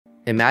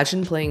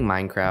Imagine playing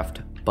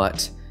Minecraft,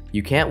 but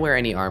you can't wear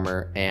any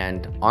armor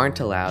and aren't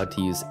allowed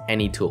to use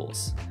any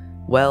tools.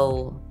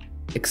 Well,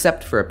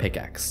 except for a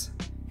pickaxe.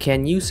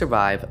 Can you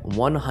survive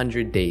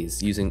 100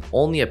 days using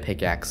only a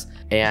pickaxe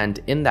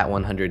and in that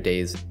 100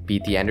 days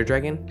beat the Ender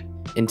Dragon?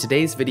 In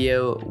today's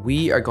video,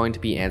 we are going to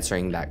be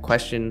answering that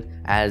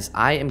question as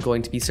I am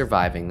going to be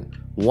surviving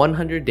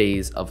 100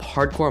 days of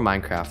hardcore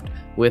Minecraft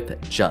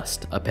with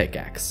just a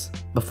pickaxe.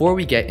 Before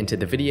we get into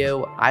the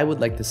video, I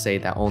would like to say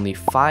that only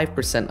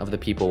 5% of the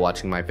people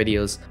watching my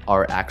videos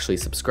are actually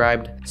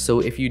subscribed, so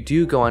if you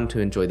do go on to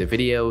enjoy the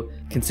video,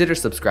 consider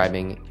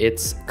subscribing.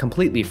 It's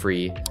completely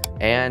free,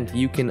 and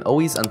you can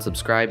always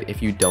unsubscribe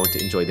if you don't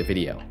enjoy the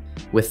video.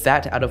 With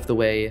that out of the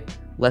way,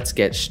 let's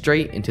get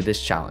straight into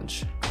this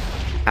challenge.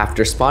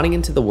 After spawning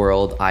into the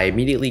world, I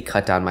immediately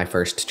cut down my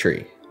first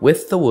tree.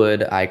 With the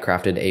wood, I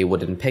crafted a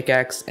wooden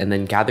pickaxe and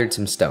then gathered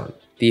some stone.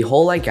 The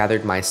hole I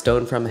gathered my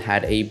stone from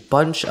had a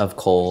bunch of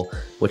coal,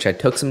 which I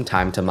took some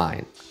time to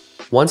mine.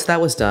 Once that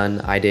was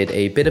done, I did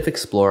a bit of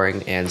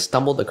exploring and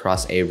stumbled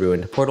across a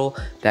ruined portal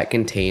that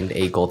contained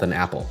a golden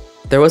apple.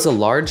 There was a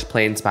large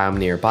plains biome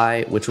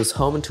nearby, which was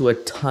home to a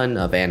ton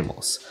of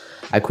animals.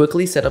 I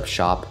quickly set up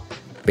shop,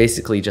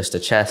 basically just a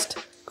chest,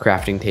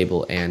 crafting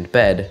table, and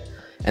bed,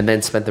 and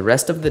then spent the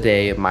rest of the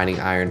day mining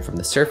iron from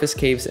the surface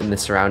caves in the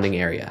surrounding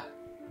area.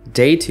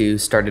 Day 2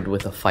 started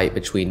with a fight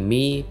between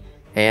me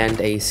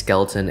and a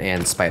skeleton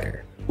and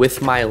spider.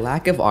 With my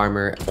lack of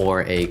armor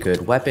or a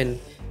good weapon,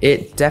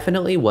 it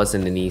definitely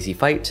wasn't an easy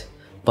fight,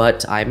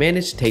 but I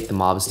managed to take the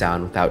mobs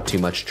down without too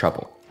much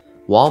trouble.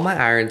 While my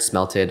iron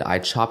smelted, I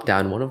chopped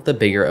down one of the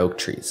bigger oak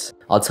trees.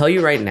 I'll tell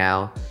you right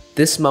now,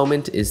 this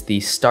moment is the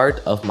start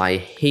of my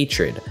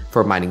hatred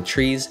for mining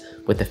trees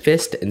with a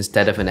fist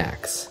instead of an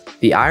axe.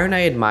 The iron I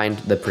had mined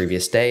the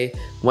previous day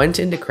went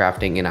into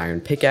crafting an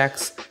iron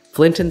pickaxe,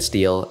 flint and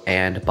steel,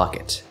 and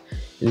bucket.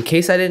 In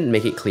case I didn't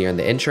make it clear in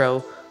the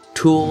intro,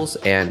 tools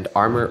and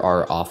armor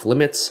are off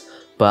limits,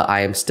 but I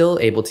am still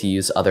able to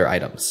use other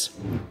items.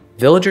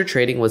 Villager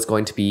trading was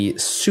going to be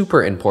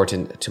super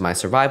important to my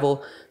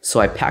survival, so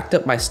I packed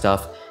up my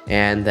stuff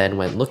and then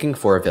went looking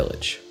for a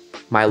village.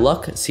 My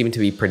luck seemed to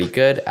be pretty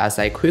good as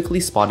I quickly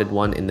spotted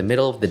one in the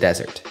middle of the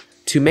desert.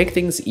 To make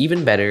things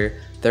even better,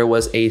 there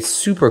was a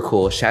super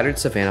cool shattered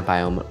savanna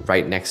biome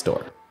right next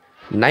door.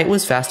 Night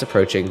was fast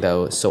approaching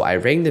though, so I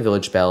rang the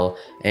village bell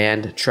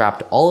and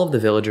trapped all of the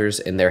villagers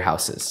in their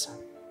houses.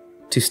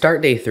 To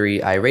start day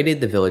 3, I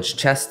raided the village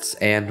chests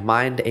and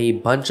mined a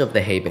bunch of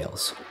the hay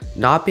bales.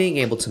 Not being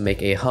able to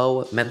make a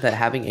hoe meant that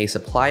having a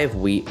supply of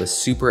wheat was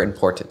super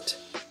important.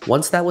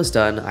 Once that was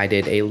done, I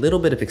did a little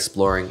bit of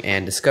exploring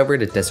and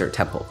discovered a desert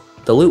temple.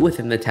 The loot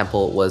within the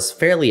temple was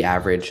fairly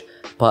average,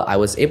 but I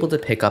was able to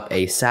pick up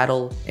a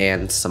saddle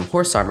and some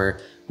horse armor,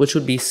 which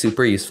would be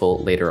super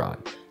useful later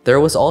on. There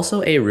was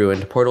also a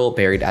ruined portal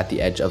buried at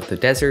the edge of the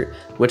desert,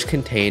 which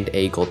contained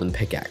a golden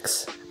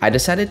pickaxe. I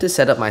decided to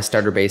set up my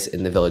starter base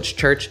in the village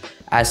church,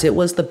 as it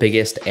was the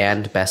biggest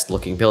and best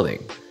looking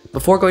building.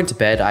 Before going to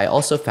bed, I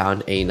also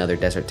found another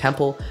desert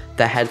temple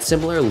that had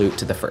similar loot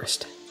to the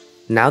first.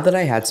 Now that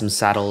I had some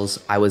saddles,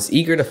 I was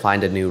eager to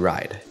find a new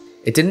ride.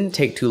 It didn't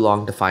take too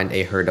long to find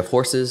a herd of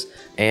horses,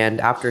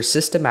 and after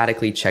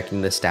systematically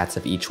checking the stats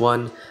of each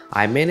one,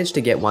 I managed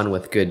to get one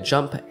with good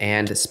jump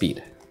and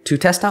speed. To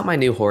test out my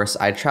new horse,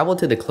 I traveled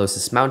to the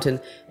closest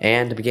mountain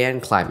and began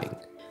climbing.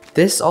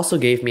 This also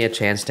gave me a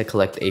chance to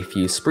collect a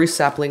few spruce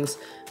saplings,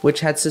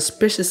 which had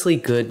suspiciously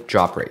good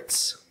drop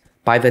rates.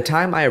 By the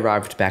time I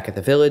arrived back at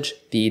the village,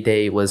 the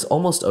day was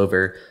almost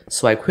over,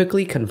 so I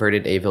quickly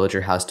converted a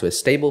villager house to a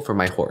stable for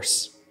my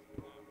horse.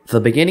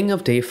 The beginning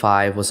of day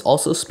 5 was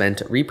also spent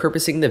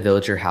repurposing the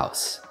villager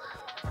house.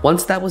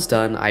 Once that was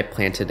done, I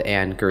planted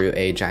and grew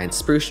a giant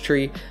spruce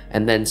tree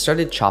and then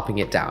started chopping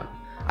it down.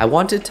 I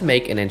wanted to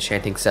make an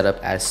enchanting setup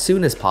as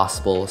soon as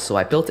possible, so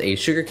I built a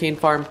sugarcane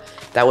farm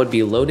that would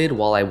be loaded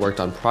while I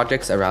worked on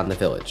projects around the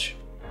village.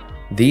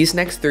 These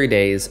next 3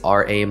 days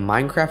are a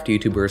Minecraft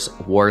YouTuber's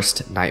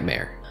worst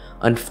nightmare.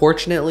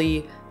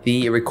 Unfortunately,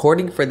 the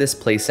recording for this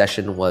play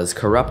session was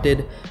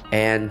corrupted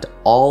and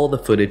all the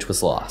footage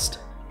was lost.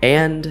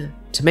 And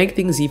to make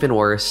things even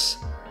worse,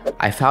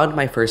 I found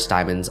my first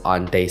diamonds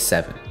on day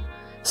 7.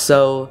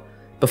 So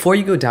before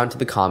you go down to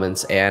the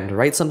comments and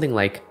write something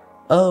like,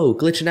 "Oh,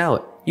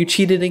 GlitchNOut, you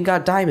cheated and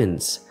got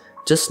diamonds,"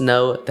 just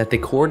know that the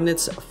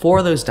coordinates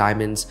for those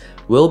diamonds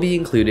will be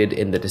included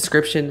in the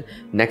description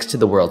next to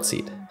the world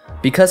seed.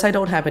 Because I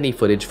don't have any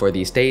footage for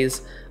these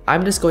days,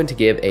 I'm just going to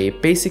give a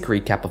basic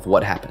recap of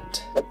what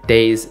happened.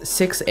 Days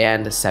 6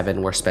 and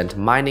 7 were spent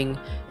mining,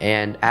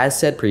 and as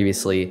said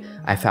previously,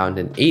 I found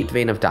an 8th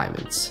vein of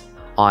diamonds.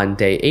 On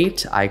day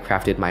 8, I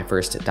crafted my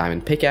first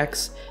diamond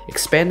pickaxe,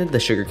 expanded the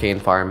sugarcane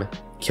farm,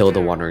 killed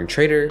a wandering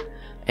trader,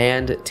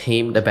 and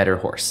tamed a better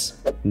horse.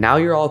 Now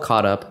you're all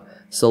caught up,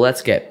 so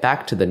let's get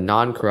back to the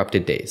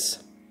non-corrupted days.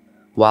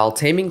 While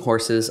taming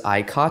horses,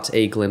 I caught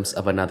a glimpse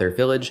of another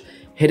village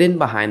hidden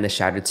behind the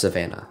shattered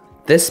savanna.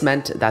 This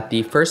meant that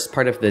the first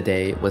part of the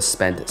day was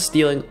spent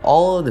stealing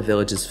all of the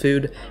village's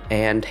food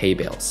and hay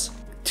bales.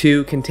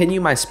 To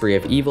continue my spree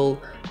of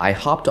evil, I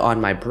hopped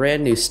on my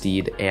brand new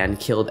steed and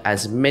killed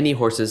as many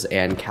horses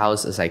and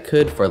cows as I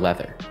could for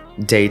leather.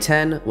 Day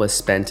 10 was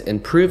spent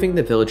improving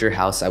the villager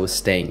house I was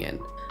staying in.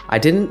 I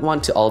didn't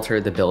want to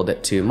alter the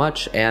build too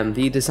much, and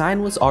the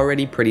design was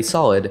already pretty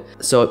solid,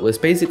 so it was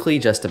basically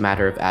just a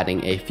matter of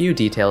adding a few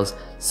details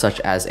such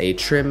as a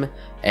trim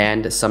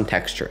and some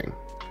texturing.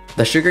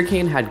 The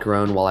sugarcane had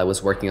grown while I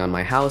was working on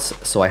my house,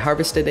 so I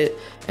harvested it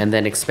and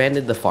then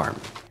expanded the farm.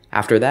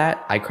 After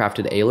that, I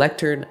crafted a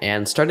lectern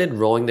and started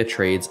rolling the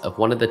trades of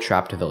one of the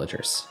trapped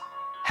villagers.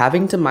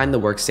 Having to mine the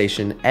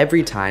workstation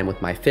every time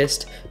with my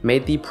fist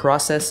made the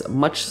process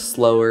much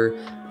slower,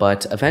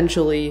 but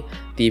eventually,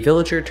 the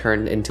villager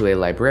turned into a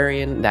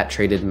librarian that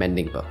traded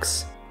mending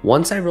books.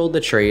 Once I rolled the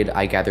trade,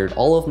 I gathered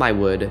all of my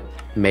wood,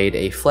 made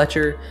a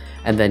fletcher,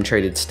 and then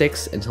traded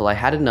sticks until I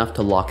had enough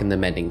to lock in the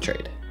mending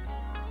trade.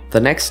 The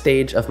next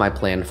stage of my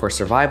plan for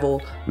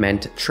survival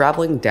meant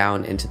traveling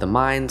down into the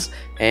mines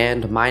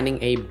and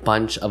mining a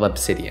bunch of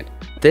obsidian.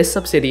 This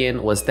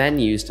obsidian was then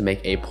used to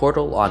make a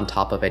portal on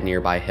top of a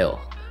nearby hill.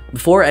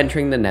 Before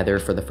entering the Nether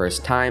for the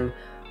first time,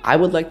 I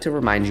would like to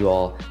remind you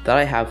all that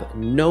I have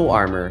no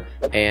armor,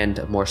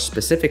 and more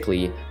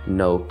specifically,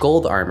 no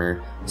gold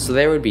armor, so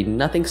there would be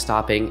nothing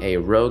stopping a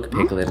rogue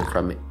piglin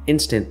from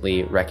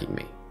instantly wrecking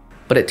me.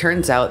 But it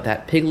turns out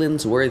that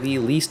piglins were the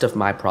least of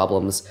my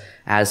problems,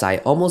 as I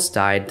almost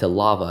died to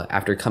lava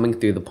after coming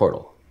through the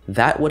portal.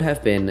 That would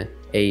have been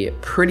a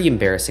pretty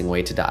embarrassing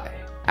way to die.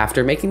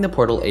 After making the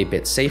portal a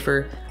bit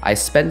safer, I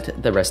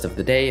spent the rest of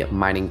the day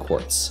mining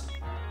quartz.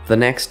 The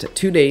next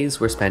 2 days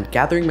were spent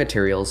gathering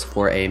materials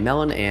for a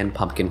melon and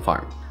pumpkin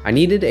farm. I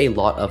needed a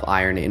lot of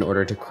iron in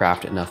order to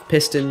craft enough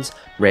pistons,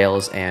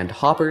 rails, and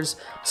hoppers,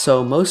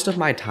 so most of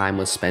my time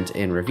was spent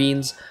in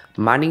ravines,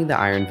 mining the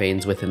iron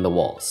veins within the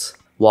walls.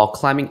 While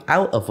climbing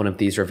out of one of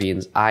these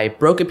ravines, I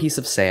broke a piece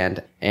of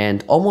sand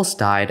and almost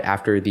died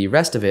after the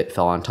rest of it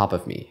fell on top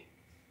of me.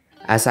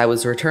 As I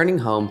was returning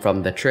home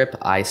from the trip,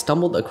 I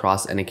stumbled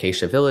across an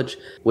acacia village,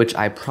 which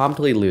I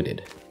promptly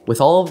looted. With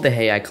all of the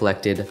hay I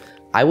collected,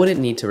 I wouldn't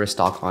need to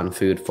restock on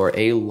food for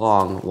a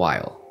long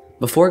while.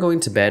 Before going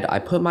to bed, I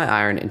put my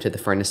iron into the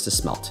furnace to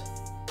smelt.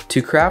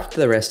 To craft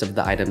the rest of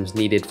the items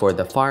needed for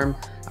the farm,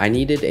 I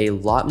needed a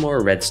lot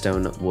more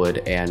redstone, wood,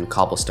 and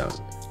cobblestone.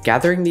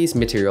 Gathering these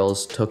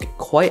materials took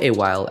quite a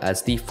while,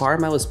 as the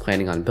farm I was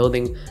planning on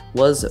building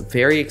was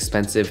very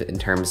expensive in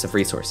terms of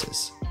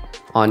resources.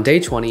 On day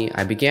 20,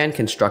 I began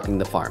constructing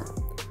the farm.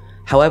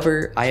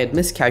 However, I had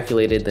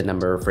miscalculated the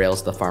number of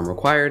rails the farm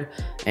required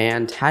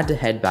and had to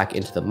head back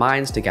into the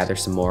mines to gather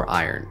some more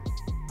iron.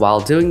 While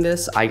doing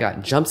this, I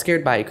got jump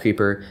scared by a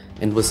creeper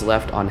and was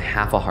left on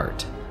half a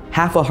heart.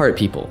 Half a heart,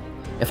 people.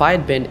 If I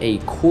had been a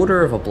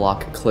quarter of a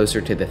block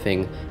closer to the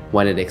thing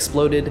when it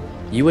exploded,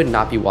 you would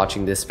not be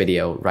watching this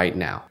video right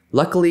now.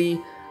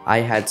 Luckily, I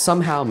had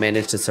somehow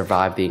managed to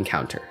survive the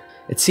encounter.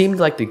 It seemed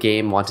like the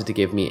game wanted to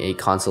give me a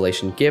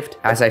consolation gift,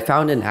 as I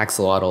found an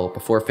axolotl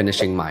before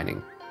finishing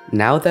mining.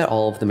 Now that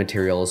all of the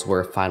materials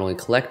were finally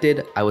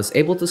collected, I was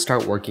able to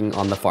start working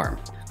on the farm.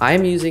 I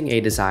am using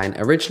a design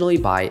originally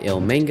by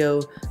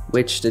Ilmango,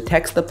 which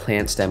detects the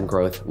plant stem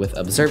growth with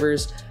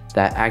observers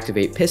that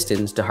activate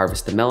pistons to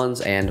harvest the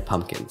melons and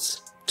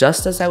pumpkins.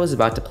 Just as I was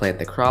about to plant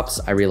the crops,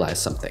 I realized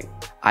something.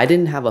 I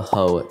didn't have a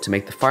hoe to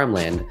make the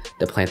farmland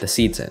to plant the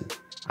seeds in.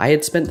 I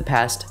had spent the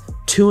past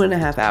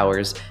 2.5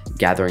 hours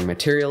gathering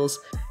materials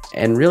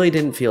and really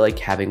didn't feel like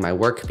having my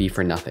work be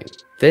for nothing.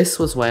 This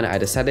was when I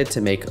decided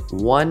to make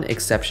one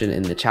exception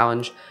in the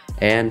challenge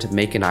and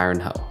make an iron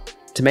hoe.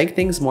 To make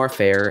things more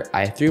fair,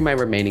 I threw my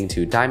remaining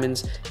 2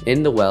 diamonds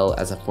in the well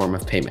as a form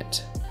of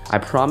payment. I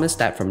promised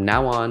that from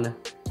now on,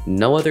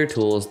 no other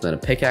tools than a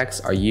pickaxe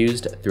are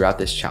used throughout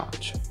this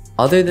challenge.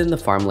 Other than the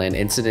farmland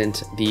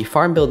incident, the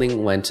farm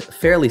building went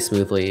fairly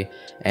smoothly,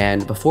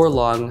 and before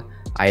long,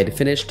 I had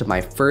finished my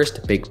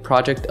first big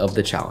project of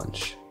the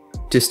challenge.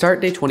 To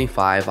start day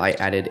 25, I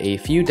added a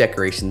few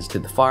decorations to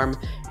the farm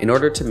in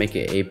order to make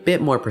it a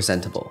bit more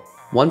presentable.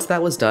 Once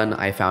that was done,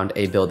 I found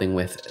a building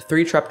with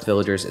 3 trapped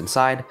villagers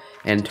inside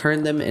and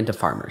turned them into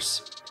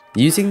farmers.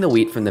 Using the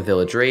wheat from the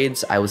village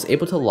raids, I was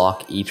able to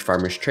lock each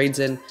farmer's trades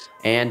in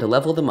and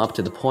level them up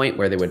to the point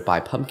where they would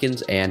buy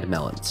pumpkins and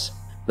melons.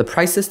 The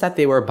prices that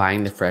they were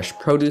buying the fresh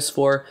produce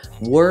for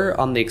were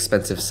on the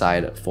expensive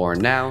side for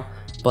now,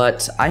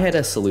 but I had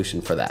a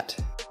solution for that.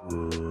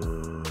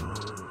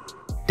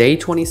 Day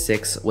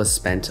 26 was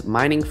spent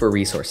mining for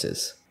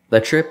resources.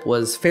 The trip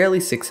was fairly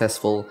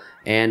successful,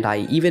 and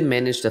I even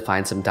managed to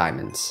find some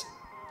diamonds.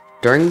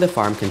 During the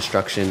farm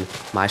construction,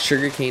 my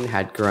sugarcane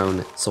had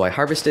grown, so I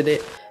harvested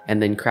it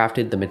and then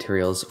crafted the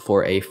materials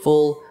for a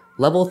full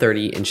level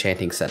 30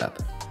 enchanting setup.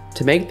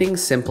 To make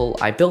things simple,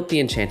 I built the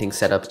enchanting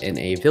setup in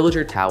a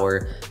villager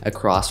tower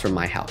across from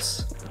my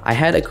house. I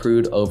had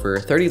accrued over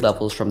 30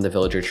 levels from the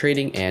villager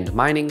trading and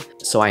mining,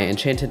 so I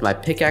enchanted my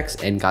pickaxe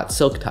and got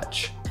Silk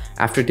Touch.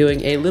 After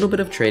doing a little bit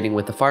of trading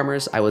with the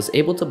farmers, I was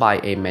able to buy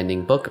a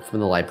mending book from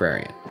the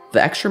librarian.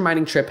 The extra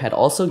mining trip had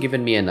also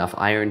given me enough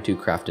iron to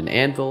craft an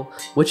anvil,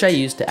 which I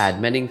used to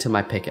add mending to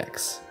my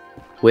pickaxe.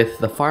 With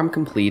the farm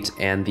complete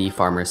and the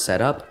farmers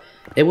set up,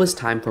 it was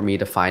time for me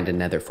to find a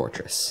nether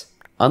fortress.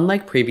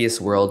 Unlike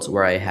previous worlds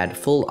where I had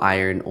full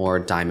iron or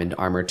diamond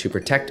armor to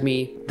protect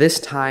me, this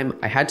time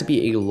I had to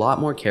be a lot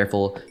more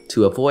careful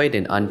to avoid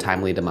an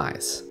untimely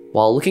demise.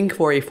 While looking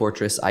for a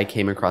fortress, I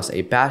came across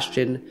a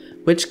bastion,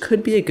 which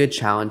could be a good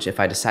challenge if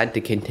I decide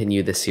to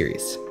continue this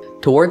series.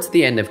 Towards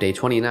the end of day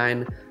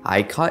 29,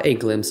 I caught a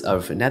glimpse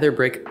of nether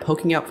brick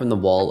poking out from the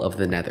wall of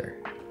the nether.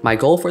 My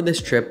goal for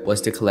this trip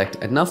was to collect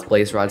enough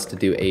blaze rods to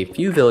do a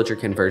few villager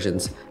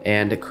conversions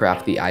and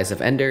craft the Eyes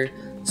of Ender,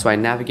 so I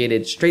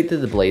navigated straight to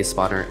the blaze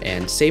spawner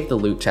and saved the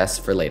loot chests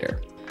for later.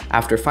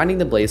 After finding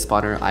the blaze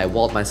spawner, I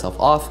walled myself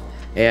off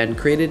and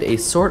created a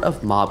sort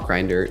of mob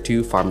grinder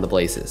to farm the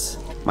blazes.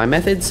 My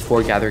methods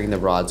for gathering the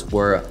rods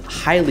were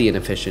highly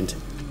inefficient,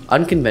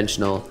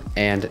 unconventional,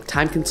 and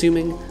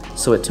time-consuming,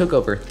 so it took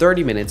over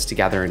 30 minutes to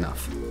gather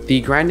enough. The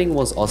grinding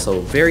was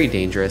also very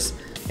dangerous,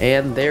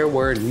 and there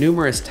were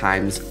numerous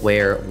times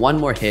where one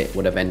more hit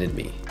would have ended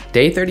me.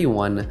 Day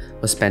 31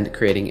 was spent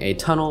creating a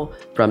tunnel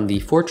from the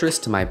fortress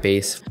to my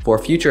base for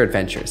future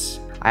adventures.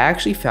 I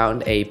actually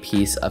found a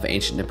piece of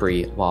ancient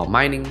debris while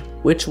mining,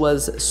 which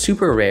was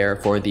super rare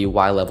for the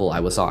Y level I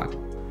was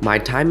on. My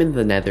time in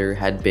the nether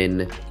had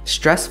been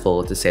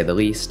stressful to say the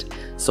least,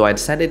 so I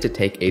decided to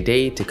take a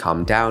day to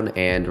calm down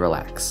and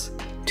relax.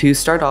 To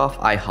start off,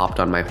 I hopped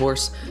on my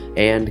horse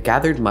and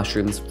gathered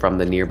mushrooms from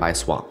the nearby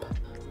swamp.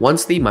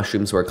 Once the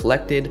mushrooms were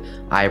collected,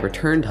 I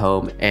returned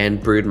home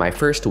and brewed my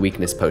first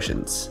weakness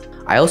potions.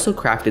 I also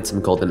crafted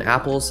some golden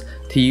apples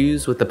to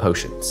use with the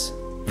potions.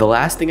 The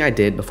last thing I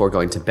did before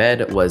going to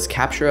bed was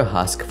capture a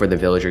husk for the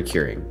villager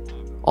curing.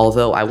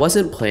 Although I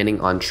wasn't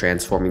planning on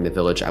transforming the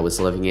village I was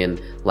living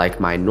in like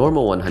my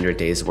normal 100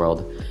 days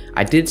world,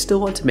 I did still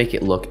want to make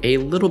it look a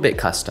little bit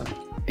custom.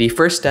 The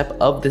first step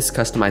of this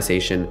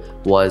customization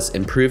was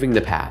improving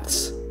the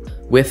paths.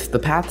 With the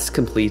paths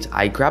complete,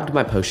 I grabbed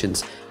my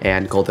potions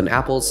and golden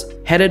apples,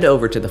 headed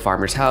over to the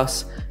farmer's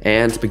house,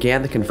 and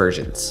began the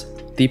conversions.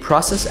 The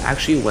process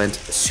actually went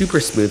super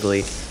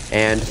smoothly,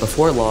 and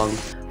before long,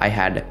 I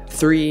had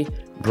 3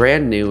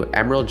 brand new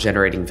emerald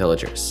generating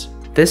villagers.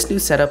 This new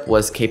setup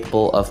was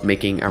capable of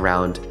making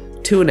around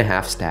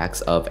 2.5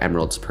 stacks of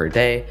emeralds per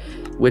day,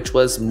 which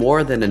was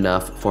more than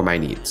enough for my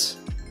needs.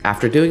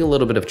 After doing a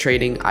little bit of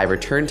trading, I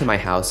returned to my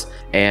house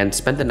and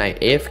spent the night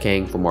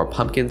AFKing for more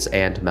pumpkins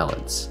and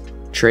melons.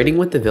 Trading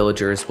with the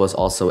villagers was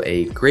also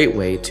a great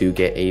way to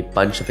get a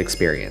bunch of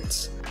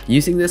experience.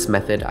 Using this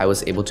method, I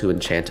was able to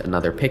enchant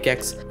another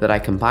pickaxe that I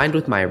combined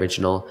with my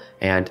original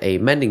and a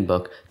mending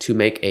book to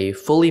make a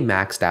fully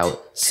maxed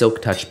out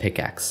Silk Touch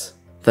pickaxe.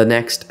 The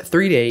next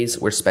 3 days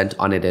were spent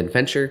on an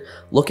adventure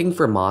looking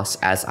for moss,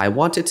 as I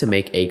wanted to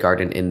make a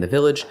garden in the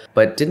village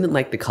but didn't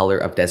like the color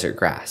of desert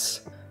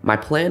grass. My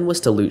plan was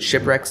to loot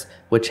shipwrecks,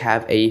 which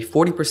have a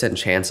 40%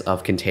 chance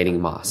of containing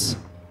moss.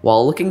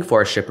 While looking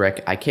for a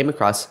shipwreck, I came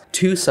across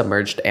 2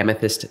 submerged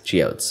amethyst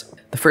geodes.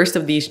 The first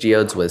of these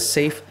geodes was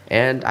safe,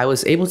 and I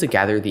was able to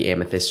gather the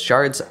amethyst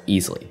shards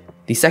easily.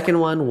 The second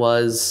one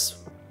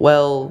was,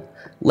 well,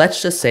 let's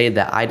just say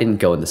that I didn't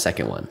go in the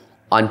second one.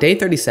 On day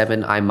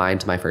 37, I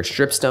mined my first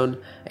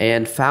dripstone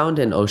and found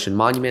an ocean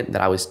monument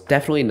that I was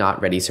definitely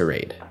not ready to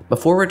raid.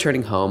 Before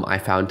returning home, I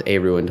found a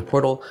ruined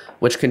portal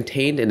which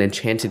contained an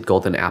enchanted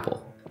golden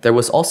apple. There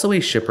was also a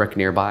shipwreck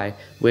nearby,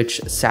 which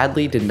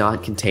sadly did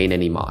not contain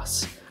any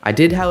moss. I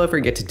did, however,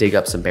 get to dig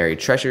up some buried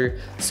treasure,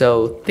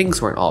 so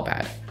things weren't all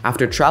bad.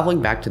 After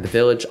traveling back to the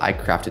village, I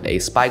crafted a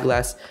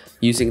spyglass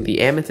using the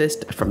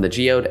amethyst from the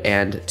geode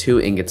and 2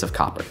 ingots of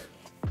copper.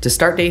 To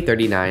start day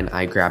 39,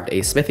 I grabbed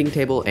a smithing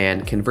table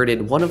and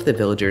converted one of the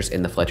villagers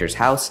in the Fletcher's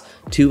house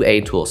to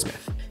a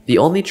toolsmith. The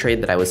only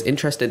trade that I was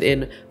interested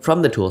in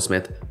from the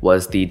toolsmith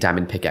was the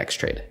diamond pickaxe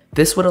trade.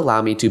 This would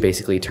allow me to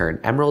basically turn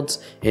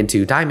emeralds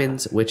into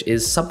diamonds, which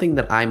is something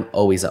that I'm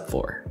always up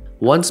for.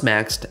 Once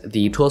maxed,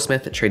 the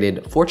toolsmith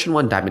traded Fortune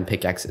 1 diamond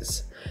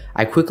pickaxes.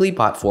 I quickly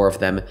bought 4 of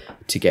them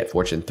to get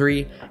Fortune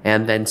 3,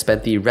 and then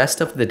spent the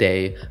rest of the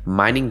day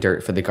mining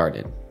dirt for the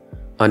garden.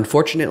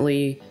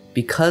 Unfortunately,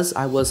 because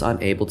I was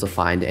unable to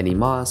find any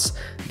moss,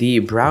 the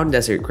brown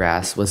desert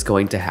grass was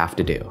going to have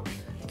to do.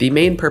 The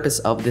main purpose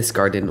of this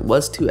garden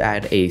was to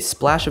add a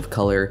splash of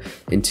color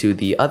into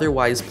the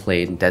otherwise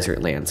plain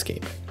desert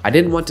landscape. I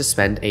didn't want to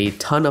spend a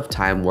ton of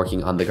time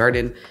working on the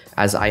garden,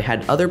 as I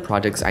had other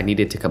projects I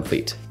needed to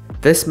complete.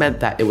 This meant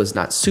that it was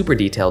not super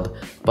detailed,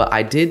 but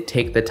I did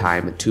take the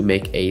time to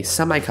make a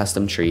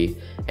semi-custom tree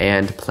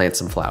and plant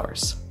some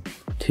flowers.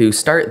 To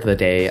start the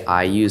day,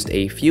 I used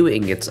a few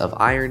ingots of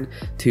iron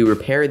to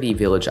repair the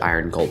village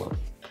iron golem.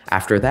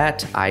 After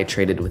that, I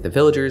traded with the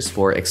villagers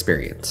for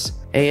experience,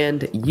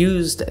 and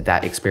used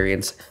that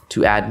experience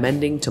to add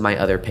mending to my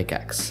other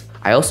pickaxe.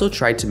 I also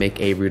tried to make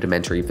a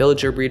rudimentary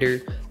villager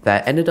breeder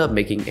that ended up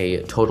making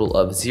a total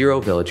of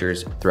 0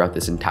 villagers throughout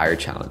this entire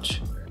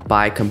challenge.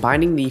 By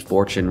combining the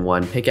Fortune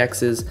 1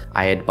 pickaxes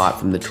I had bought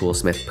from the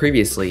toolsmith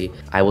previously,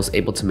 I was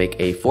able to make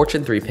a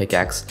Fortune 3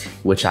 pickaxe,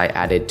 which I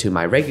added to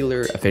my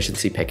regular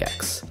efficiency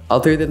pickaxe.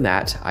 Other than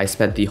that, I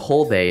spent the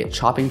whole day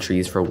chopping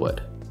trees for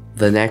wood.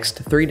 The next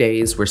 3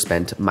 days were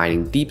spent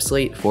mining deep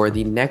slate for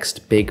the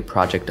next big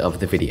project of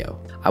the video.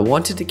 I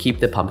wanted to keep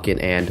the pumpkin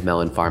and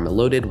melon farm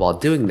loaded while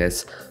doing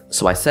this,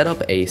 so I set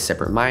up a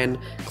separate mine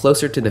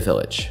closer to the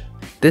village.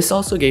 This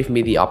also gave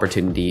me the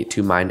opportunity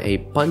to mine a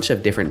bunch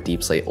of different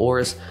deep slate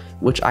ores,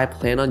 which I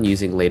plan on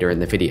using later in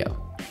the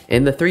video.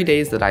 In the 3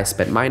 days that I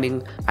spent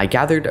mining, I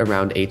gathered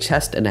around a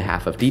chest and a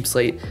half of deep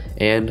slate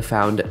and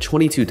found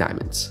 22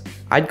 diamonds.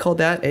 I'd call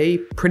that a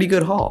pretty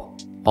good haul.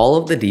 All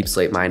of the deep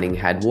slate mining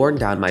had worn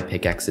down my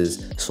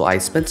pickaxes, so I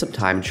spent some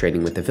time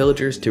trading with the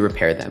villagers to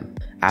repair them.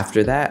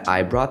 After that,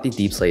 I brought the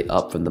deep slate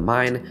up from the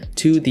mine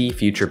to the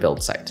future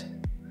build site.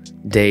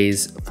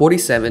 Days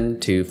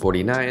 47 to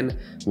 49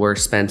 were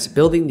spent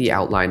building the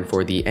outline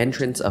for the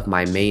entrance of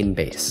my main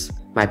base.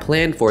 My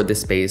plan for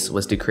this base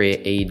was to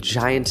create a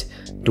giant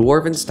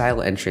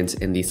dwarven-style entrance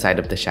in the side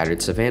of the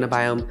Shattered Savanna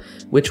biome,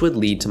 which would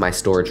lead to my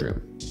storage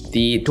room.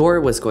 The door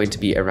was going to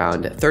be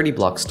around 30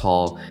 blocks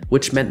tall,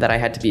 which meant that I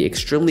had to be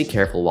extremely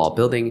careful while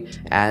building,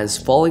 as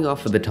falling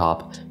off of the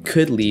top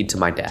could lead to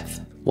my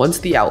death. Once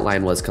the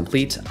outline was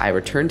complete, I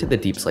returned to the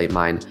deep slate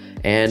mine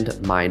and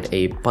mined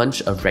a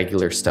bunch of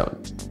regular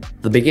stone.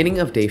 The beginning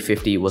of day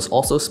 50 was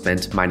also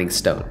spent mining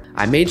stone.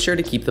 I made sure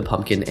to keep the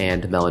pumpkin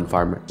and melon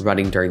farm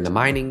running during the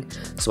mining,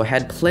 so I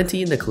had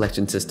plenty in the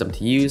collection system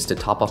to use to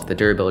top off the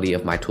durability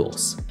of my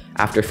tools.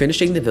 After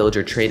finishing the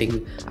villager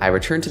trading, I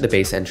returned to the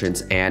base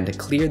entrance and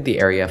cleared the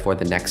area for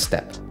the next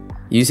step.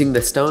 Using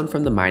the stone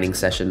from the mining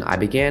session, I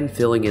began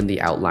filling in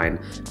the outline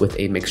with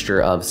a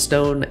mixture of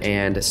stone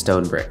and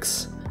stone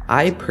bricks.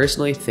 I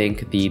personally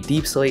think the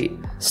deep slate,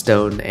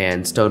 stone,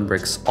 and stone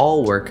bricks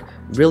all work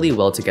really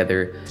well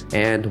together,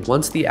 and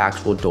once the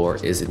actual door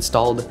is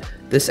installed,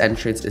 this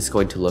entrance is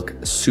going to look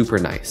super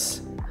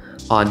nice.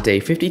 On day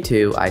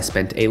 52, I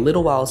spent a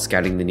little while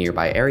scouting the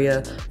nearby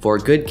area for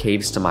good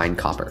caves to mine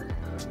copper.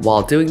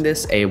 While doing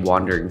this, a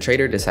wandering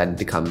trader decided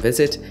to come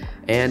visit,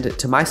 and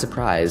to my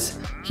surprise,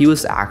 he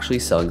was actually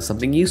selling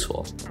something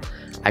useful.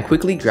 I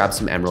quickly grabbed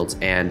some emeralds,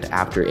 and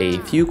after a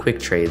few quick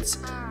trades,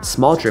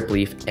 small drip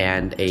leaf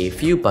and a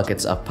few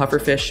buckets of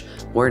pufferfish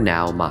were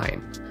now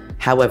mine.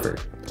 However,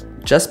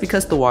 just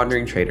because the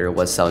wandering trader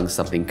was selling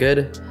something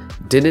good,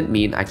 didn't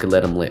mean I could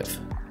let him live.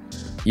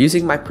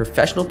 Using my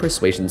professional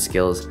persuasion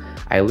skills,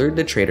 I lured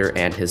the trader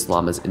and his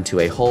llamas into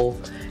a hole,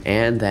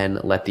 and then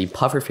let the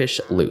pufferfish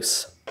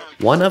loose.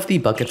 One of the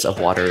buckets of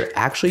water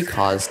actually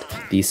caused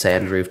the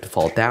sand roof to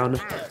fall down,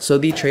 so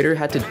the trader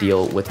had to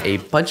deal with a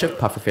bunch of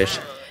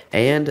pufferfish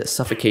and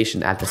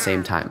suffocation at the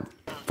same time.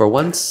 For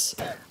once,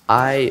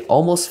 I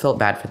almost felt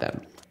bad for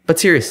them. But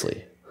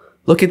seriously,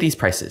 look at these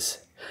prices.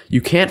 You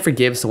can't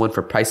forgive someone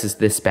for prices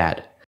this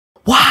bad.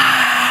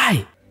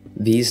 Why?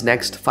 These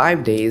next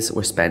 5 days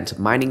were spent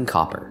mining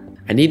copper.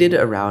 I needed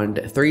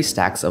around 3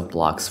 stacks of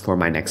blocks for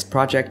my next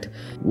project,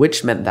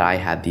 which meant that I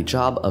had the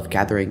job of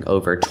gathering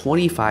over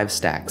 25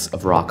 stacks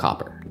of raw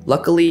copper.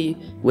 Luckily,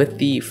 with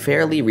the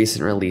fairly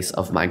recent release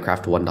of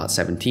Minecraft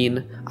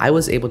 1.17, I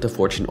was able to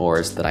fortune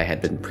ores that I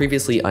had been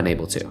previously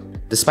unable to.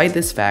 Despite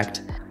this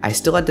fact, I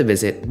still had to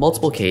visit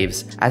multiple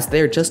caves as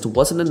there just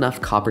wasn't enough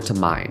copper to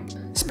mine.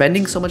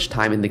 Spending so much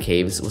time in the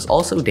caves was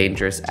also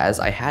dangerous as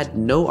I had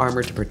no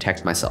armor to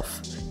protect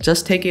myself.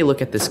 Just take a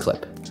look at this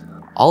clip.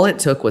 All it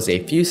took was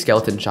a few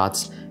skeleton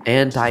shots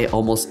and I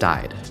almost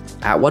died.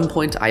 At one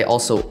point, I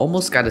also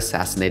almost got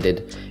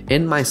assassinated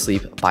in my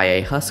sleep by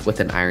a husk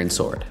with an iron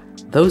sword.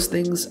 Those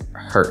things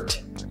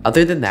hurt.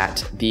 Other than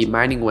that, the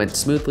mining went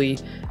smoothly,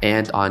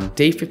 and on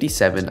day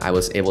 57 I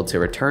was able to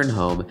return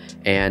home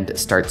and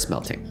start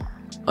smelting.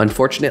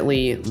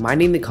 Unfortunately,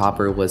 mining the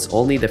copper was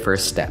only the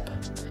first step.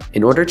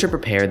 In order to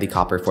prepare the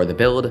copper for the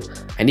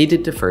build, I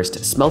needed to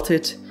first smelt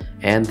it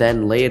and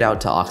then lay it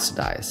out to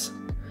oxidize.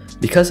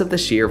 Because of the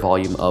sheer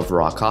volume of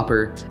raw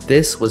copper,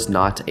 this was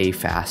not a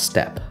fast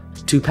step.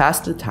 To pass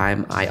the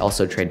time, I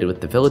also traded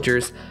with the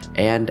villagers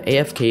and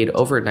AFK'd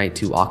overnight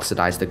to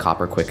oxidize the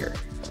copper quicker.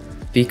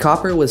 The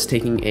copper was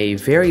taking a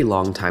very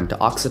long time to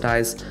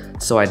oxidize,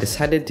 so I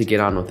decided to get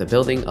on with the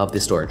building of the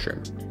storage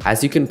room.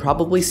 As you can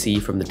probably see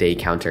from the day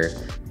counter,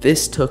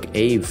 this took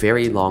a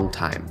very long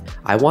time.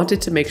 I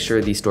wanted to make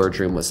sure the storage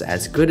room was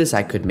as good as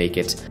I could make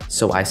it,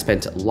 so I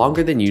spent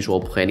longer than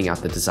usual planning out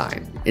the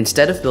design.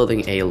 Instead of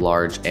building a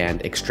large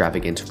and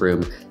extravagant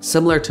room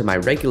similar to my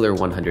regular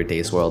 100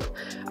 Days world,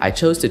 I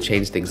chose to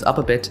change things up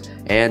a bit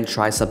and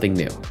try something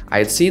new. I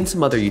had seen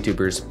some other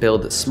YouTubers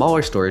build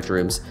smaller storage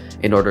rooms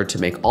in order to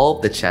make all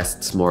of the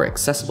chests more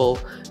accessible,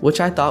 which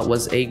I thought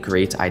was a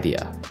great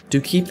idea.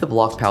 To keep the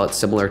block palette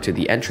similar to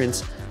the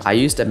entrance, I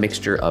used a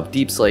mixture of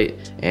deep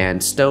slate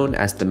and stone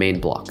as the main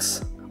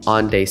blocks.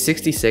 On day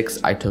 66,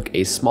 I took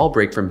a small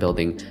break from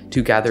building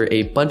to gather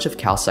a bunch of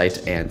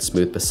calcite and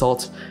smooth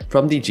basalt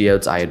from the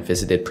geodes I had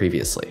visited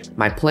previously.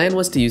 My plan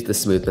was to use the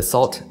smooth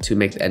basalt to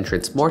make the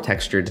entrance more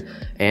textured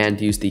and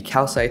use the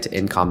calcite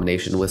in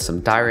combination with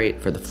some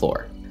diorite for the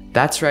floor.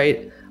 That's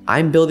right,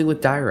 I'm building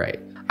with diorite.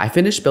 I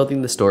finished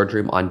building the storage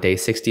room on day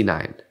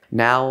 69.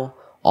 Now,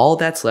 all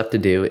that's left to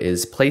do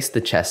is place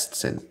the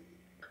chests in.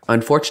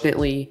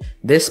 Unfortunately,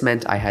 this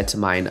meant I had to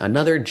mine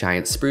another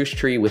giant spruce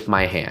tree with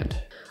my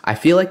hand. I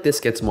feel like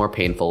this gets more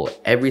painful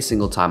every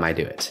single time I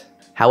do it.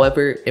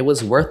 However, it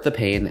was worth the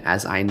pain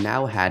as I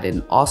now had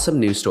an awesome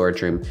new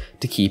storage room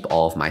to keep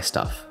all of my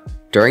stuff.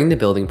 During the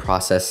building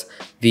process,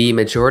 the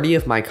majority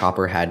of my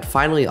copper had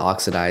finally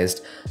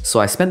oxidized, so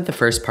I spent the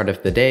first part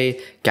of the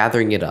day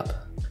gathering it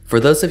up. For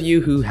those of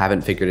you who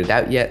haven't figured it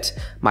out yet,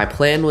 my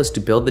plan was to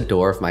build the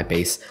door of my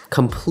base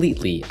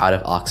completely out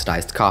of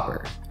oxidized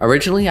copper.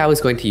 Originally, I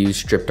was going to use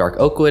stripped dark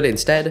oak wood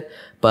instead,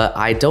 but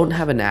I don't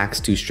have an axe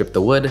to strip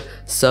the wood,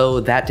 so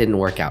that didn't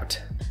work out.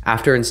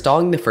 After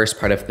installing the first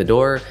part of the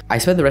door, I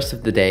spent the rest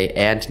of the day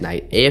and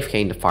night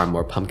AFKing to farm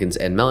more pumpkins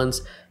and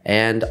melons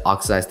and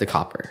oxidize the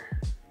copper.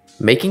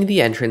 Making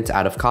the entrance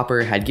out of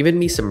copper had given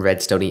me some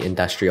redstone-y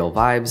industrial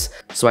vibes,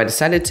 so I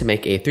decided to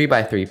make a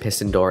 3x3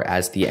 piston door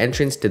as the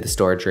entrance to the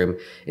storage room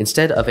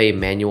instead of a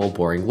manual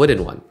boring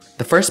wooden one.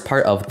 The first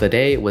part of the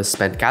day was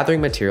spent gathering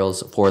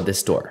materials for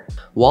this door.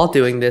 While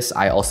doing this,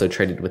 I also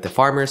traded with the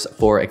farmers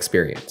for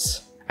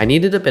experience. I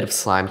needed a bit of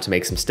slime to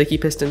make some sticky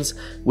pistons,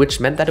 which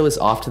meant that it was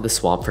off to the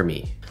swamp for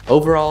me.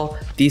 Overall,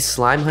 the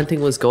slime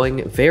hunting was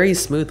going very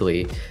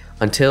smoothly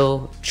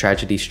until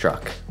tragedy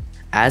struck.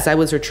 As I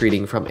was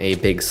retreating from a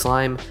big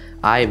slime,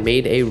 I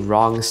made a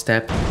wrong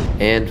step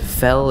and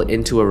fell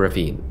into a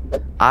ravine.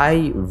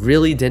 I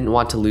really didn't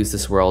want to lose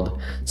this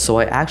world, so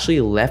I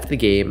actually left the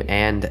game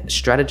and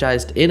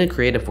strategized in a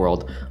creative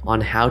world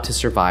on how to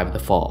survive the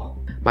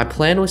fall. My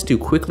plan was to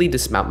quickly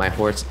dismount my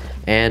horse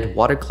and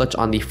water clutch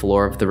on the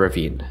floor of the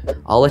ravine.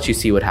 I'll let you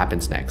see what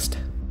happens next.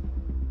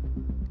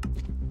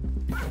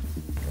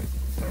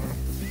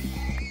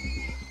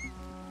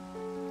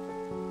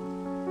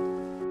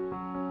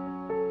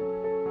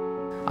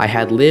 I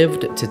had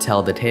lived to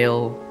tell the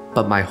tale,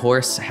 but my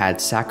horse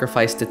had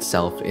sacrificed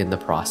itself in the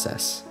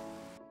process.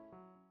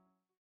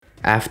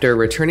 After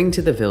returning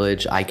to the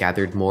village, I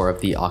gathered more of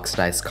the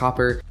oxidized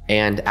copper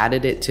and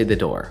added it to the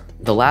door.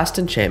 The last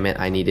enchantment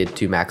I needed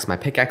to max my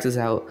pickaxes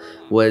out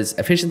was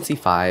efficiency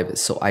 5,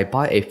 so I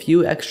bought a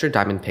few extra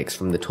diamond picks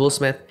from the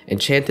toolsmith,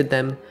 enchanted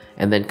them,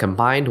 and then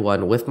combined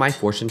one with my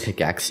fortune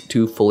pickaxe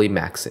to fully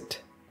max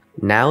it.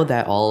 Now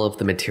that all of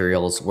the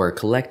materials were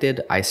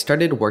collected, I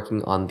started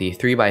working on the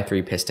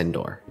 3x3 piston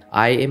door.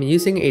 I am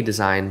using a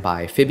design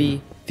by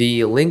Phoebe.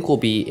 The link will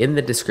be in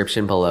the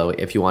description below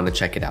if you want to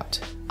check it out.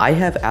 I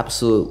have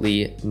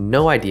absolutely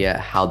no idea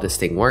how this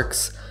thing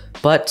works,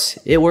 but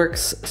it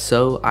works,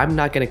 so I'm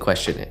not going to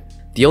question it.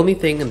 The only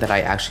thing that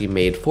I actually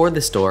made for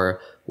this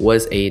door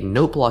was a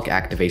note block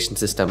activation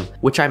system,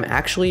 which I'm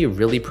actually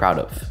really proud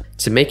of.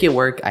 To make it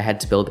work, I had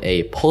to build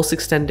a pulse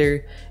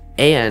extender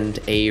and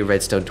a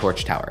redstone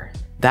torch tower.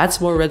 That's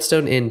more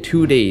redstone in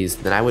 2 days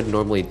than I would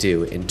normally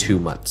do in 2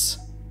 months.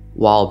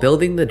 While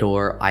building the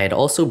door, I had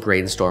also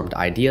brainstormed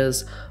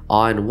ideas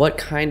on what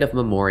kind of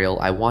memorial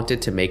I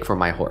wanted to make for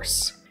my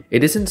horse.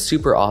 It isn't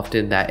super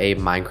often that a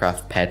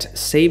Minecraft pet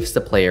saves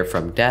the player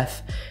from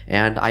death,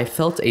 and I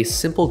felt a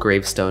simple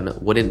gravestone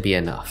wouldn't be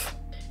enough.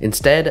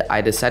 Instead,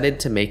 I decided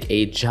to make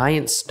a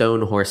giant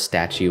stone horse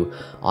statue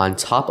on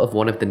top of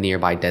one of the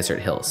nearby desert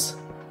hills.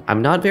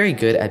 I'm not very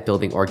good at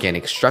building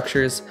organic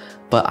structures,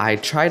 but I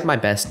tried my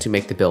best to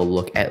make the build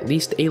look at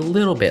least a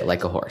little bit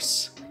like a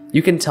horse.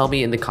 You can tell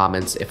me in the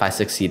comments if I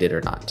succeeded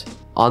or not.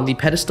 On the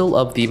pedestal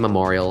of the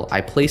memorial,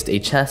 I placed a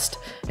chest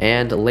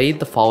and laid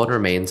the fallen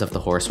remains of the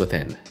horse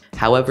within.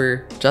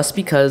 However, just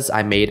because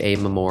I made a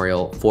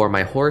memorial for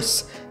my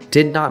horse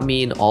did not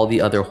mean all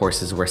the other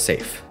horses were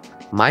safe.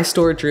 My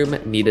storage room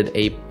needed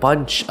a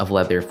bunch of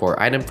leather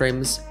for item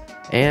frames,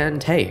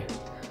 and hey,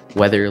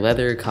 whether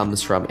leather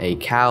comes from a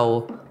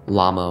cow,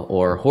 llama,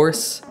 or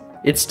horse,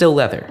 it's still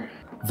leather.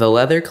 The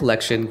leather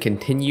collection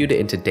continued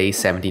into day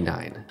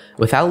 79.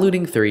 Without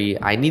looting 3,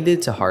 I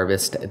needed to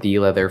harvest the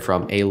leather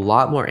from a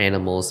lot more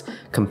animals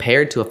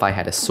compared to if I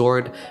had a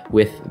sword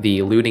with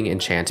the looting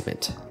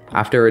enchantment.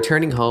 After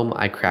returning home,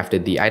 I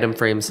crafted the item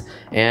frames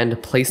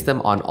and placed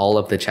them on all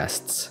of the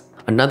chests.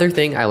 Another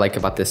thing I like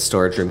about this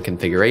storage room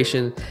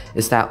configuration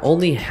is that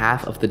only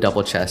half of the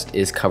double chest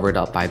is covered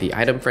up by the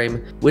item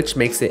frame, which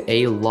makes it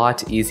a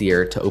lot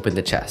easier to open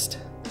the chest.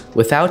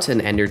 Without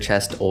an ender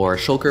chest or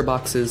shulker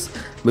boxes,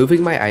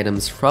 moving my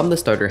items from the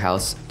starter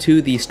house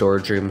to the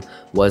storage room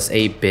was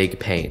a big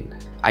pain.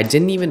 I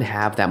didn't even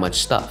have that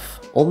much stuff,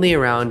 only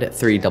around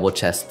 3 double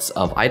chests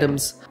of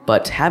items,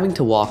 but having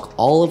to walk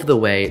all of the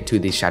way to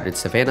the Shattered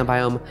Savanna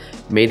biome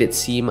made it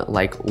seem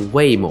like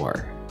way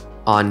more.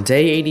 On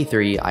day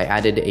 83, I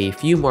added a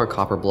few more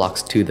copper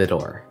blocks to the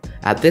door.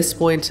 At this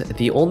point,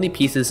 the only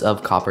pieces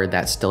of copper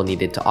that still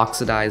needed to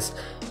oxidize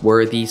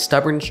were the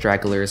stubborn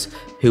stragglers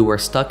who were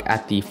stuck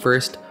at the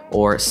first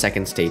or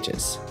second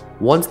stages.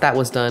 Once that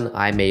was done,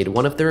 I made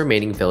one of the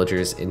remaining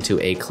villagers into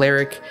a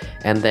cleric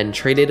and then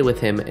traded with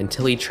him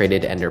until he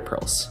traded ender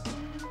pearls.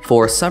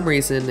 For some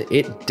reason,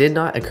 it did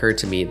not occur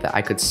to me that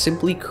I could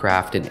simply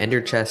craft an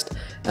ender chest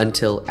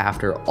until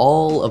after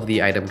all of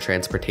the item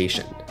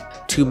transportation.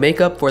 To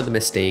make up for the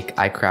mistake,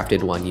 I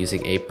crafted one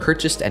using a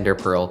purchased ender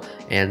pearl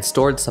and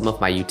stored some of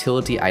my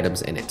utility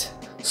items in it.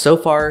 So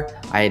far,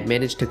 I had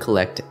managed to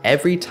collect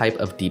every type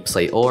of deep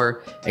slate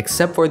ore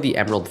except for the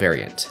emerald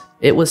variant.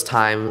 It was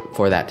time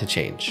for that to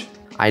change.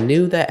 I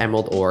knew that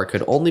emerald ore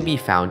could only be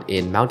found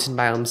in mountain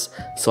biomes,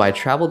 so I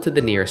traveled to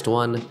the nearest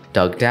one,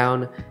 dug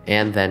down,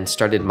 and then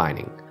started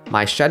mining.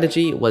 My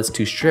strategy was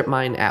to strip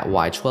mine at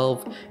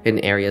Y12 in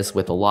areas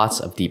with lots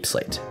of deep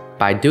slate.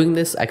 By doing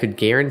this, I could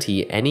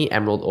guarantee any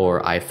emerald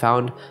ore I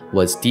found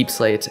was deep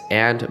slate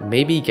and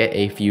maybe get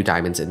a few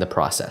diamonds in the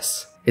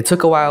process. It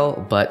took a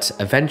while, but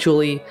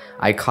eventually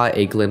I caught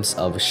a glimpse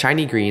of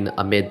shiny green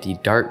amid the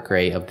dark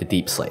gray of the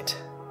deep slate.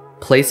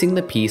 Placing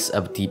the piece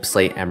of deep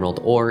slate emerald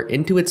ore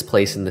into its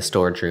place in the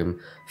storage room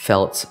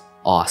felt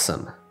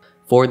awesome.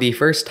 For the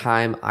first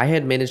time, I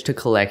had managed to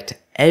collect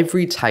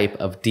every type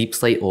of deep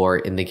slate ore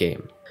in the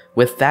game.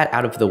 With that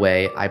out of the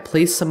way, I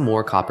placed some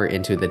more copper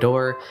into the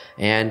door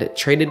and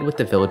traded with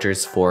the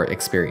villagers for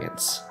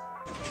experience.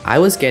 I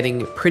was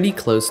getting pretty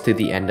close to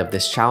the end of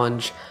this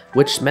challenge,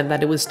 which meant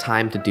that it was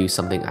time to do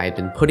something I had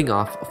been putting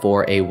off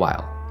for a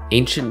while: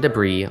 ancient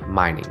debris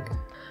mining.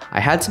 I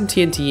had some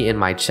TNT in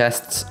my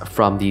chests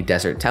from the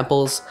desert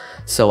temples,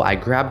 so I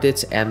grabbed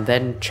it and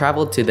then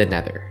traveled to the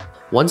nether.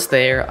 Once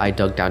there, I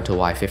dug down to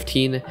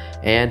Y15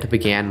 and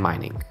began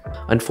mining.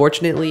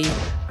 Unfortunately,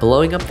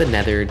 blowing up the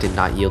nether did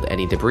not yield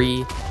any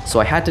debris, so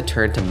I had to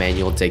turn to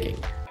manual digging.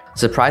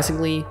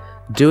 Surprisingly,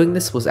 doing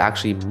this was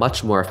actually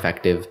much more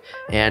effective,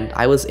 and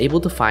I was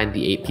able to find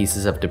the 8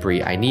 pieces of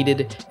debris I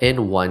needed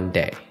in one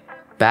day.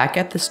 Back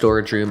at the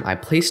storage room, I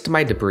placed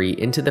my debris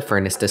into the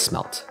furnace to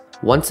smelt.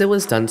 Once it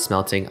was done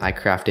smelting, I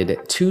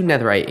crafted 2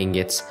 netherite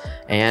ingots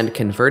and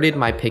converted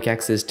my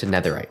pickaxes to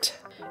netherite.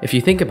 If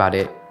you think about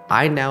it,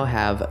 I now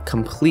have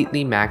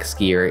completely max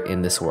gear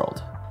in this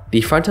world.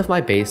 The front of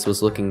my base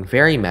was looking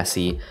very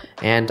messy,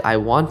 and I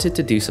wanted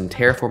to do some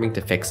terraforming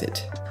to fix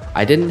it.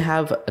 I didn't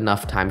have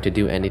enough time to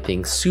do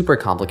anything super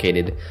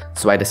complicated,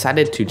 so I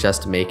decided to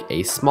just make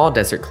a small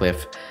desert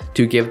cliff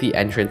to give the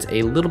entrance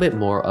a little bit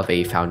more of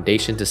a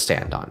foundation to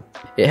stand on.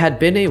 It had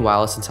been a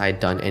while since I had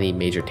done any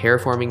major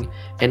terraforming,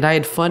 and I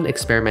had fun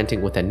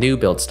experimenting with a new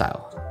build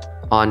style.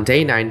 On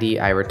day 90,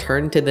 I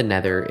returned to the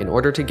nether in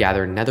order to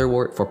gather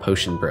netherwort for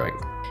potion brewing.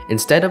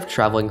 Instead of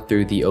traveling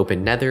through the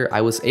open nether, I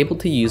was able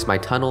to use my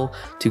tunnel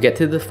to get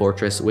to the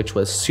fortress, which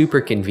was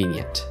super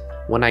convenient.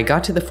 When I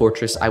got to the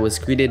fortress, I was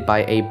greeted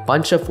by a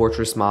bunch of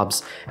fortress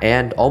mobs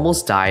and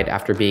almost died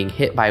after being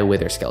hit by a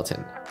wither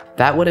skeleton.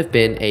 That would have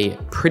been a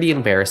pretty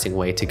embarrassing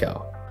way to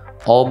go.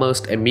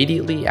 Almost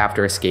immediately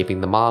after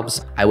escaping the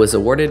mobs, I was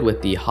awarded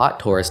with the Hot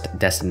Tourist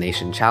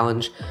Destination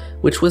Challenge,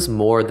 which was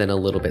more than a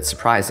little bit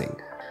surprising.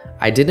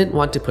 I didn't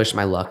want to push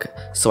my luck,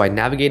 so I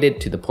navigated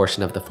to the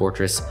portion of the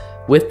fortress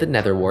with the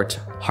netherwort,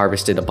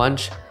 harvested a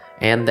bunch,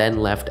 and then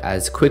left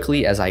as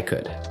quickly as I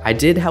could. I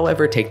did,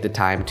 however, take the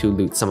time to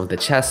loot some of the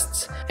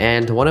chests,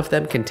 and one of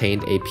them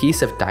contained a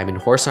piece of diamond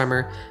horse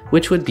armor,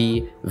 which would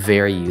be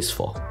very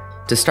useful.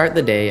 To start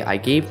the day, I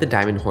gave the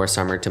diamond horse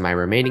armor to my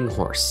remaining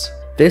horse.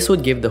 This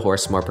would give the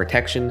horse more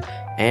protection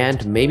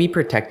and maybe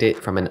protect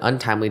it from an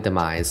untimely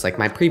demise like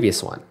my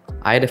previous one.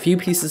 I had a few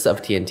pieces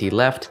of TNT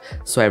left,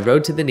 so I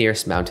rode to the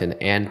nearest mountain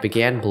and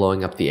began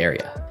blowing up the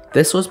area.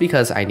 This was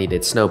because I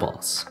needed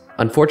snowballs.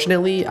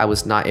 Unfortunately, I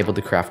was not able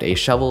to craft a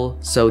shovel,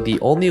 so the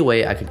only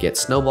way I could get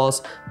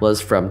snowballs was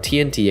from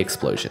TNT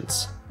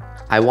explosions.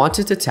 I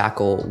wanted to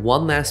tackle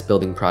one last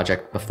building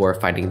project before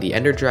fighting the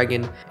Ender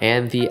Dragon,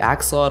 and the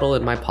axolotl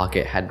in my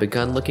pocket had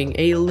begun looking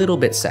a little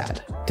bit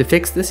sad. To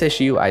fix this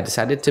issue, I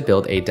decided to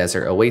build a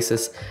desert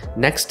oasis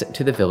next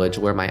to the village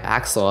where my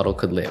axolotl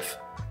could live.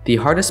 The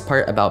hardest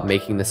part about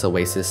making this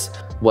oasis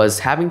was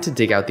having to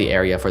dig out the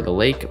area for the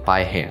lake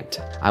by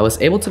hand. I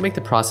was able to make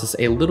the process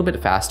a little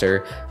bit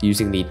faster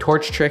using the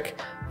torch trick,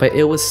 but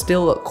it was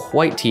still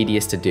quite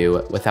tedious to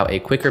do without a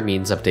quicker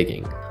means of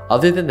digging.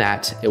 Other than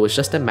that, it was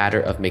just a matter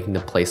of making the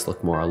place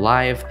look more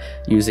alive,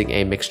 using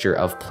a mixture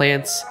of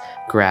plants,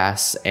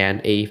 grass, and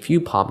a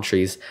few palm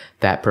trees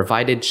that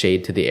provided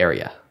shade to the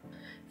area.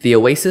 The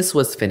oasis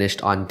was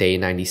finished on day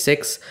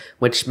 96,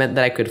 which meant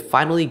that I could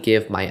finally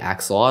give my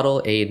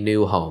axolotl a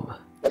new home.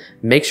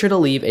 Make sure to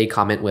leave a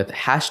comment with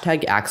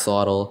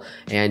 #axolotl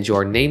and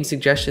your name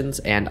suggestions,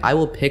 and I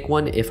will pick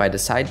one if I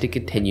decide to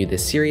continue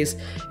this series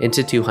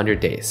into 200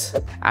 days.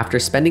 After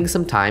spending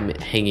some time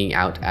hanging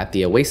out at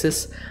the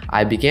oasis,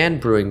 I began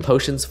brewing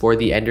potions for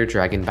the Ender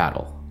Dragon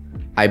battle.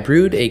 I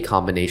brewed a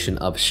combination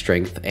of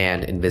strength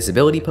and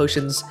invisibility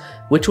potions,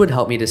 which would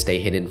help me to stay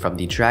hidden from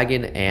the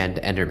dragon and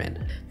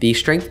enderman. The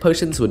strength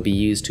potions would be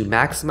used to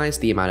maximize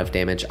the amount of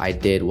damage I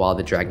did while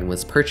the dragon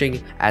was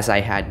perching, as I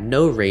had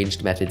no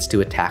ranged methods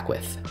to attack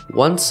with.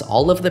 Once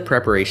all of the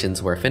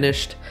preparations were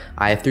finished,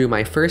 I threw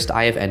my first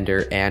Eye of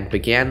Ender and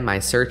began my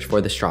search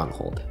for the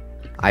stronghold.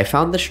 I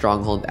found the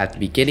stronghold at the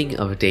beginning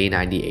of day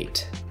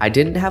 98. I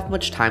didn't have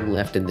much time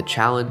left in the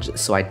challenge,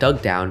 so I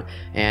dug down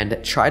and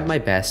tried my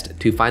best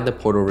to find the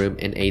portal room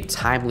in a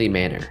timely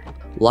manner.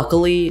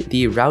 Luckily,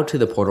 the route to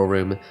the portal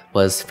room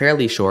was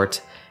fairly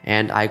short,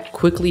 and I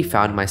quickly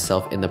found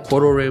myself in the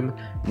portal room,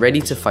 ready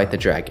to fight the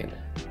dragon.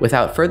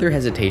 Without further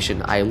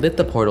hesitation, I lit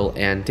the portal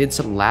and did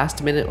some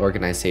last-minute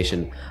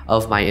organization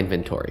of my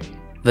inventory.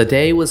 The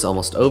day was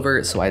almost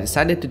over, so I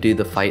decided to do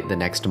the fight the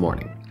next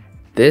morning.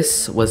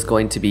 This was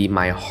going to be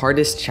my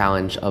hardest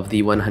challenge of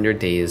the 100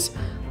 days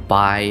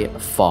by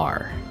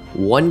far.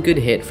 One good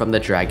hit from the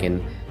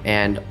dragon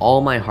and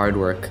all my hard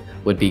work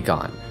would be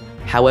gone.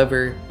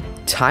 However,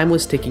 time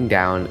was ticking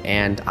down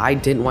and I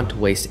didn't want to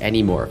waste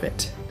any more of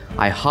it.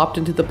 I hopped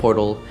into the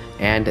portal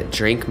and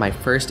drank my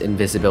first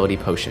invisibility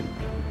potion.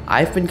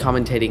 I've been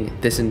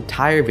commentating this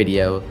entire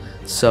video,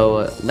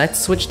 so let's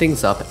switch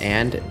things up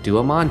and do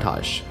a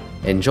montage.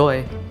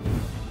 Enjoy!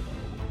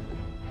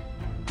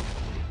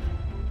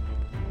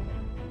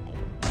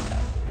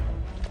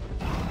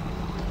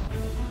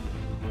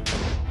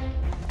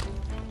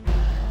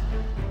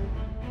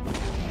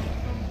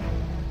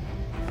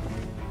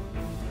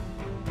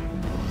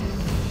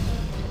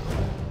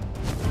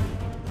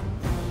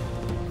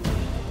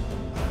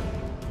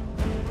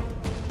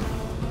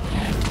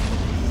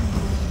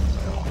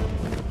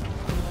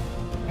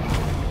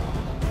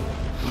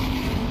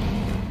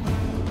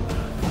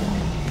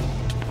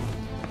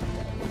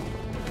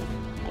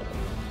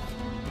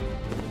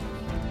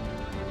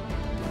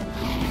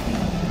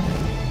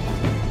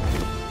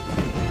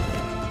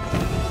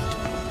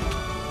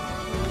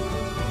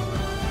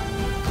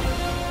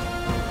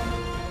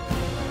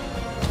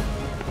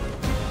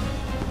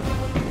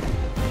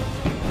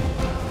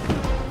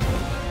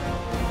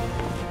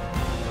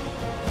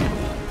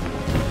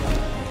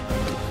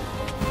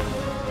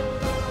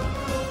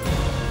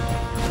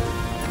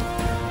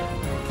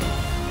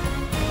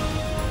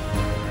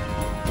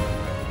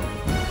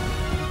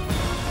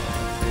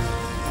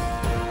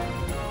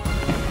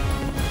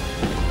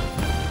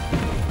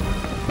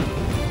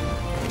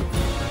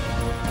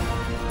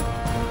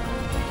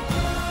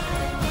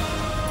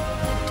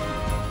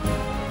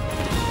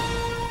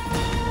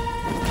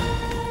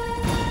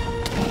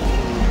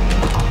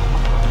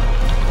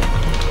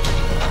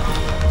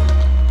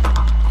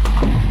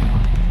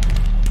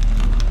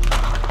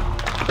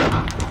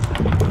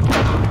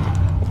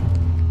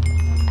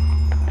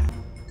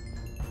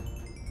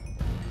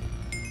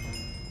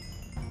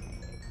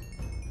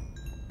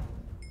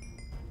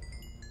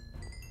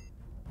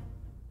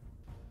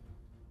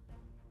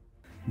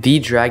 The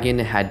dragon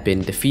had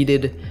been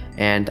defeated,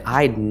 and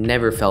I'd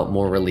never felt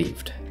more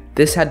relieved.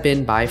 This had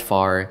been by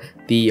far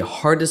the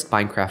hardest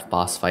Minecraft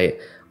boss fight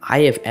I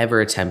have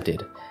ever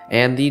attempted,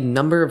 and the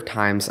number of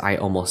times I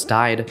almost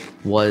died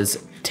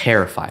was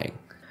terrifying.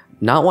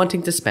 Not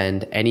wanting to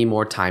spend any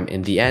more time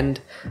in the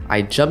end,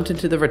 I jumped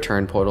into the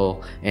return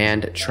portal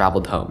and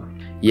traveled home.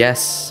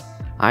 Yes,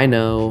 I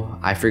know,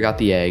 I forgot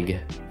the egg,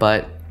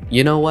 but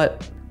you know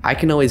what? I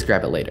can always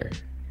grab it later.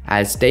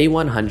 As day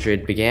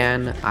 100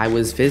 began, I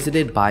was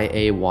visited by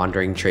a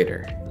wandering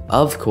trader.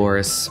 Of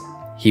course,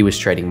 he was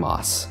trading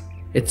moss.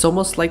 It's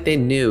almost like they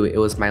knew it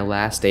was my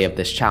last day of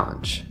this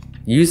challenge.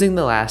 Using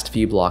the last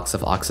few blocks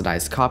of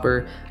oxidized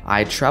copper,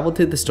 I traveled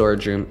to the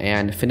storage room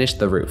and finished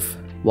the roof.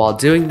 While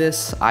doing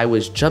this, I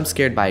was jump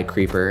scared by a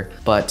creeper,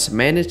 but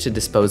managed to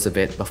dispose of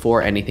it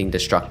before anything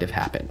destructive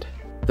happened.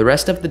 The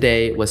rest of the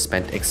day was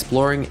spent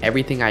exploring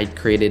everything I'd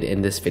created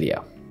in this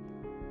video.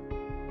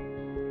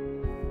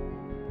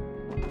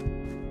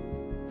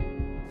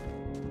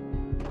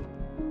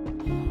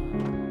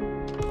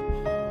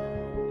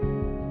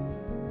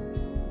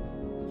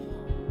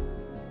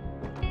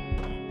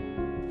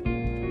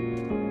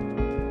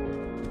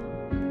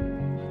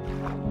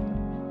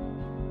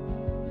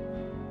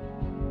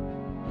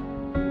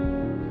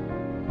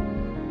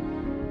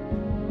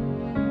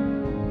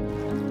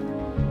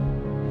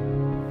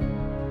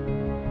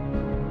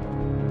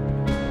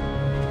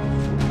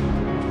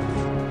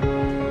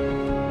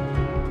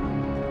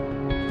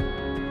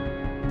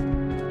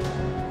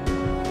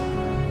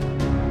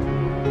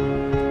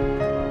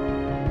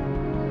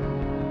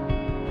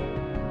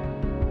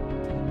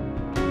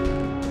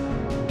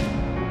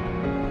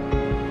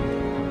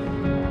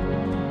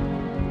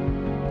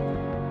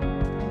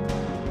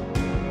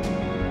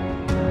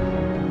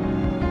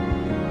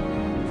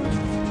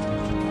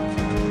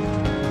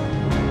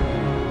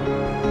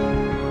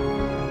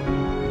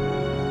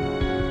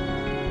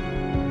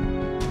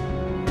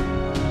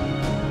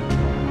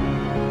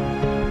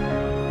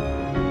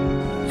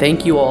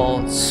 Thank you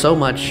all so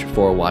much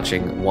for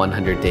watching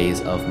 100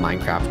 days of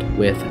Minecraft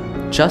with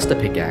just a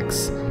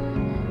pickaxe.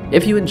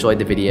 If you enjoyed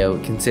the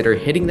video, consider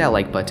hitting that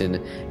like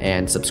button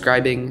and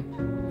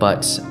subscribing.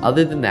 But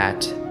other than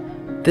that,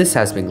 this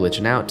has been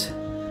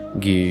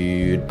GlitchNOut.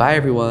 Goodbye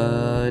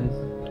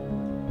everyone!